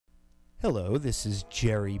Hello, this is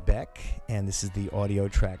Jerry Beck, and this is the audio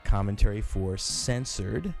track commentary for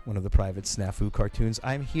Censored, one of the private SNAFU cartoons.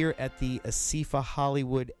 I'm here at the Asifa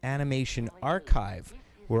Hollywood Animation Archive,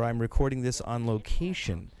 where I'm recording this on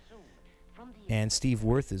location. And Steve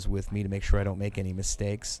Worth is with me to make sure I don't make any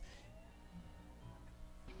mistakes.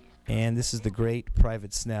 And this is the great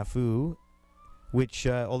private SNAFU, which,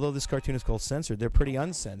 although this cartoon is called Censored, they're pretty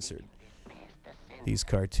uncensored. These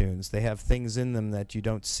cartoons. They have things in them that you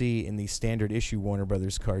don't see in the standard issue Warner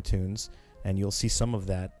Brothers cartoons, and you'll see some of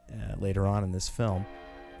that later on in this film.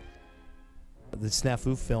 The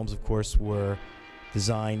SNAFU films, of course, were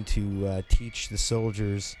designed to teach the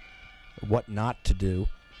soldiers what not to do.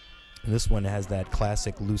 And this one has that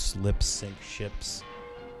classic loose lips sink ships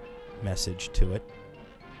message to it.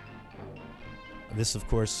 This, of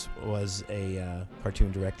course, was a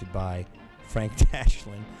cartoon directed by Frank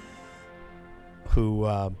Tashlin, who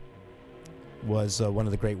was one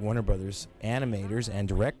of the great Warner Brothers animators and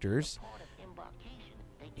directors.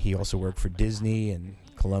 He also worked for Disney and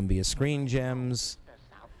Columbia Screen Gems.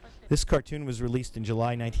 This cartoon was released in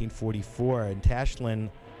July 1944, and Tashlin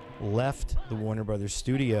left the Warner Brothers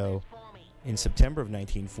studio in September of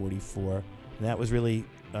 1944, and that was really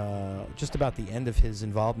just about the end of his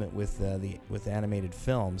involvement with animated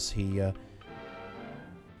films. He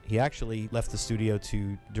actually left the studio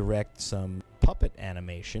to direct some puppet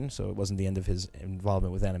animation, so it wasn't the end of his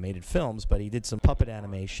involvement with animated films, but he did some puppet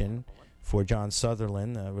animation for John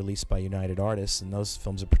Sutherland, released by United Artists, and those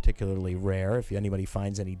films are particularly rare. If anybody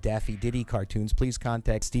finds any Daffy Diddy cartoons, please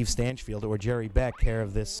contact Steve Stanchfield or Jerry Beck, care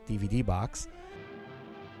of this DVD box.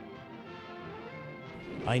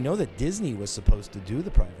 I know that Disney was supposed to do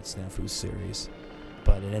the Private SNAFU series,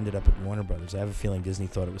 but it ended up at Warner Brothers. I have a feeling Disney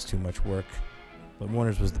thought it was too much work, but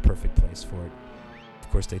Warner's was the perfect place for it. Of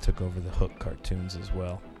course, they took over the Hook cartoons as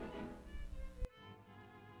well.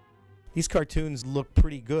 These cartoons look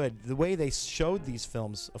pretty good. The way they showed these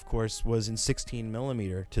films, of course, was in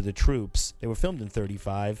 16mm to the troops. They were filmed in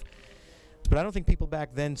 35, but I don't think people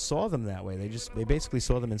back then saw them that way. They basically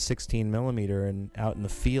saw them in 16mm and out in the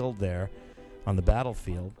field there on the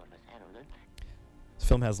battlefield. This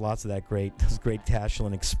film has lots of those great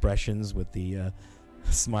Tashlin expressions with the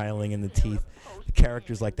smiling in the teeth. The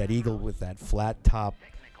characters like that eagle with that flat top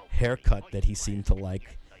haircut that he seemed to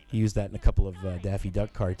like. He used that in a couple of Daffy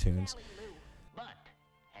Duck cartoons. But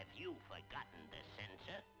have you forgotten the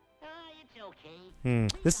censor? It's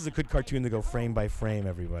okay. This is a good cartoon to go frame by frame,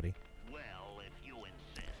 everybody. Well, if you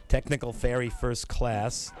insist. Technical Fairy First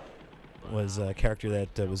Class was a character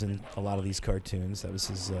that was in a lot of these cartoons. That was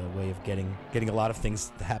his way of getting a lot of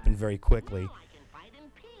things to happen very quickly.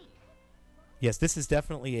 Yes, this is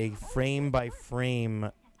definitely a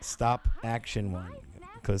frame-by-frame stop-action one,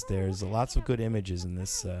 because there's lots of good images in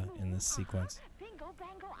this sequence.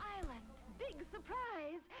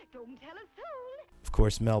 Of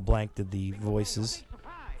course, Mel Blanc did the voices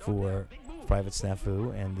for Private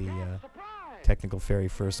SNAFU and the Technical Fairy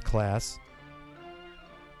First Class.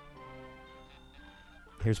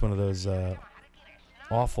 Here's one of those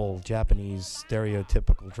awful Japanese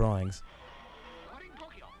stereotypical drawings.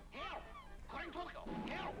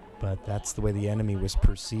 But that's the way the enemy was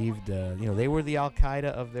perceived. They were the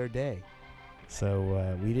Al-Qaeda of their day.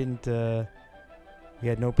 So we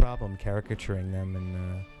had no problem caricaturing them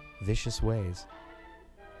in vicious ways.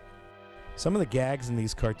 Some of the gags in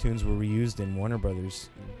these cartoons were reused in Warner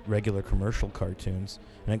Brothers' regular commercial cartoons.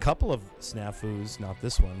 And a couple of SNAFUs, not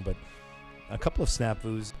this one, but a couple of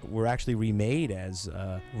SNAFUs were actually remade as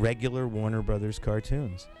regular Warner Brothers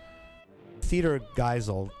cartoons. Theodore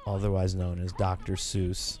Geisel, otherwise known as Dr.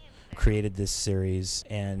 Seuss, created this series,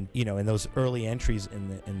 and and those early entries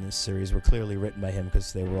in this series were clearly written by him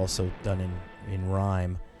because they were also done in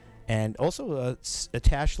rhyme. And also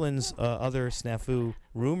Tashlin's other SNAFU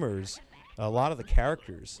rumors, a lot of the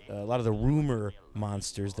characters, a lot of the rumor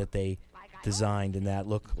monsters that they designed in that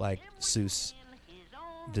look like Seuss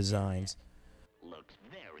designs.